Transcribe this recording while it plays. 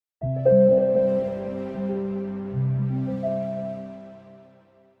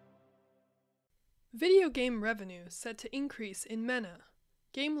Video game revenue set to increase in MENA.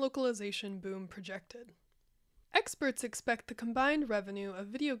 Game localization boom projected. Experts expect the combined revenue of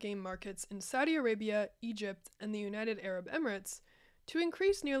video game markets in Saudi Arabia, Egypt, and the United Arab Emirates to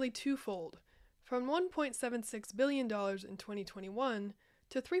increase nearly twofold, from $1.76 billion in 2021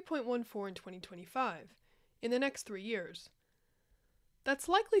 to $3.14 in 2025, in the next 3 years. That's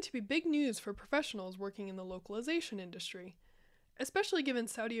likely to be big news for professionals working in the localization industry, especially given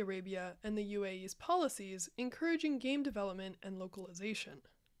Saudi Arabia and the UAE's policies encouraging game development and localization.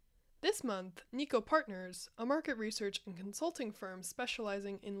 This month, Nico Partners, a market research and consulting firm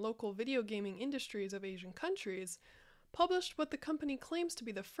specializing in local video gaming industries of Asian countries, published what the company claims to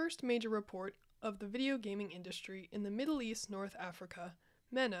be the first major report of the video gaming industry in the Middle East North Africa,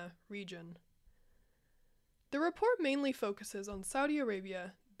 MENA region. The report mainly focuses on Saudi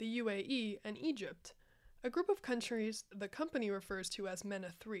Arabia, the UAE, and Egypt, a group of countries the company refers to as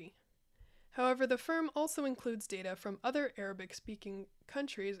MENA 3. However, the firm also includes data from other Arabic-speaking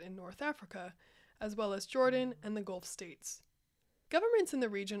countries in North Africa, as well as Jordan and the Gulf states. Governments in the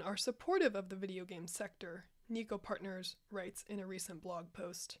region are supportive of the video game sector, Nico Partners writes in a recent blog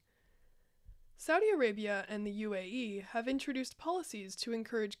post. Saudi Arabia and the UAE have introduced policies to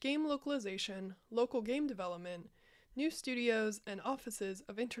encourage game localization, local game development, new studios and offices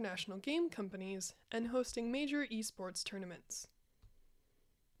of international game companies, and hosting major esports tournaments.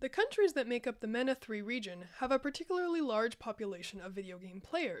 The countries that make up the MENA 3 region have a particularly large population of video game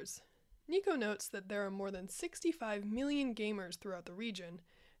players. Nico notes that there are more than 65 million gamers throughout the region,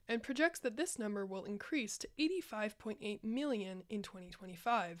 and projects that this number will increase to 85.8 million in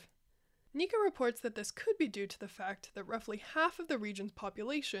 2025. Nico reports that this could be due to the fact that roughly half of the region's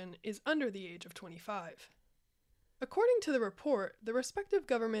population is under the age of 25. According to the report, the respective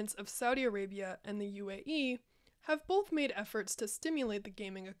governments of Saudi Arabia and the UAE have both made efforts to stimulate the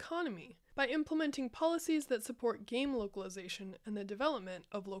gaming economy by implementing policies that support game localization and the development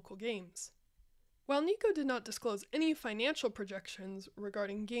of local games. While Nico did not disclose any financial projections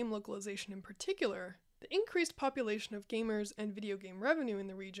regarding game localization in particular, the increased population of gamers and video game revenue in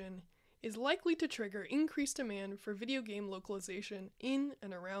the region is likely to trigger increased demand for video game localization in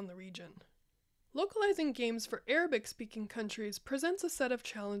and around the region. Localizing games for Arabic-speaking countries presents a set of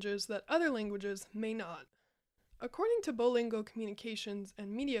challenges that other languages may not. According to Bolingo Communications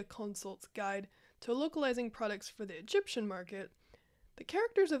and Media Consult's Guide to Localizing Products for the Egyptian Market, the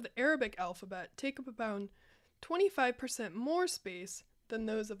characters of the Arabic alphabet take up about 25% more space than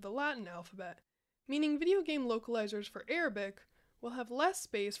those of the Latin alphabet, meaning video game localizers for Arabic will have less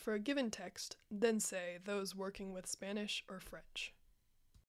space for a given text than, say, those working with Spanish or French.